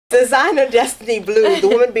Designer Destiney Bleu, the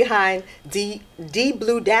woman behind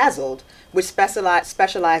dbleudazzled, which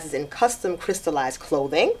specializes in custom crystallized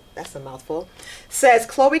clothing, that's a mouthful, says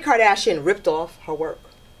Khloe Kardashian ripped off her work.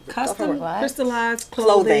 Custom crystallized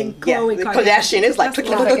clothing. Khloe Kardashian is like a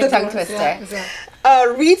tongue twister.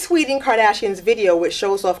 Retweeting Kardashian's video, which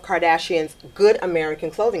shows off Kardashian's Good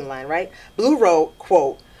American clothing line, right? Blue wrote,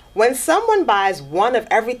 quote, "When someone buys one of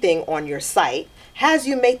everything on your site, has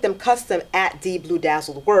you make them custom at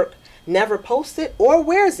dbleudazzled work, never posts it or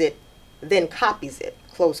wears it, then copies it,"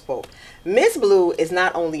 close quote. Miss Blue is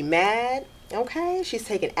not only mad, okay, she's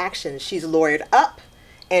taken action. She's lawyered up,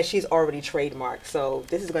 and she's already trademarked. So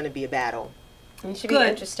this is going to be a battle. It should be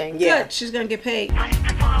interesting. Yeah. Good. She's going to get paid.